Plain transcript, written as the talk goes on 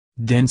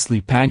Densely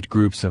packed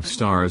groups of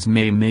stars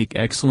may make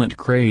excellent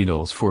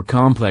cradles for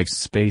complex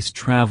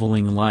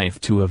space-traveling life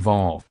to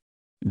evolve.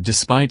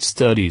 Despite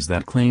studies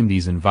that claim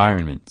these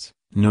environments,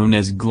 known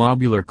as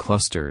globular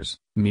clusters,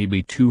 may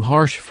be too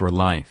harsh for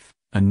life,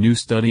 a new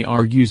study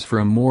argues for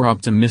a more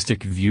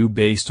optimistic view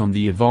based on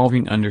the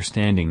evolving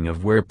understanding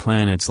of where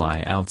planets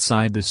lie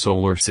outside the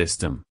solar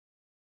system.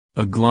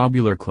 A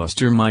globular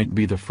cluster might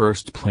be the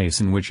first place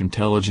in which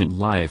intelligent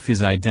life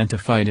is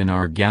identified in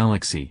our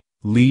galaxy,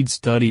 lead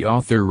study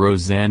author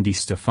Rosanne Di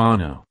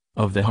Stefano,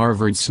 of the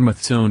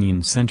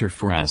Harvard-Smithsonian Center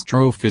for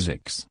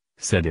Astrophysics,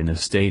 said in a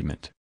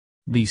statement.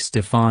 Di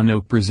Stefano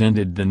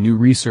presented the new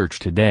research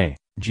today,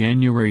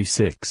 January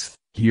 6,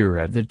 here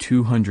at the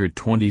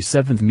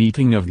 227th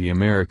meeting of the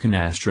American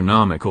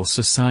Astronomical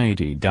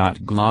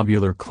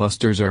Society.Globular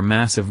clusters are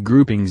massive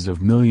groupings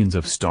of millions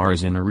of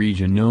stars in a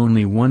region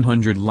only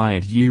 100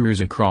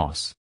 light-years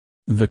across.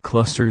 The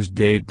clusters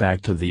date back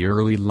to the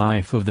early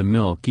life of the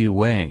Milky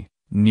Way,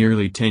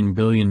 nearly 10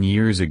 billion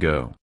years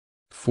ago.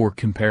 For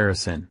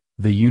comparison,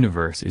 the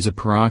universe is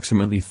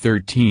approximately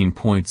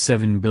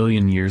 13.7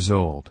 billion years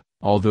old.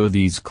 Although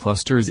these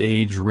clusters'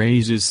 age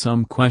raises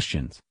some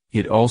questions,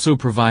 it also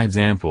provides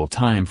ample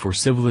time for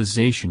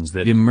civilizations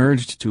that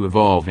emerged to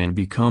evolve and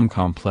become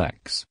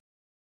complex.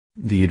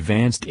 The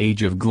advanced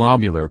age of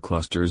globular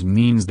clusters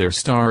means their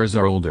stars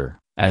are older,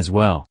 as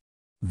well.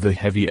 The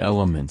heavy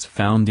elements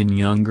found in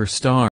younger stars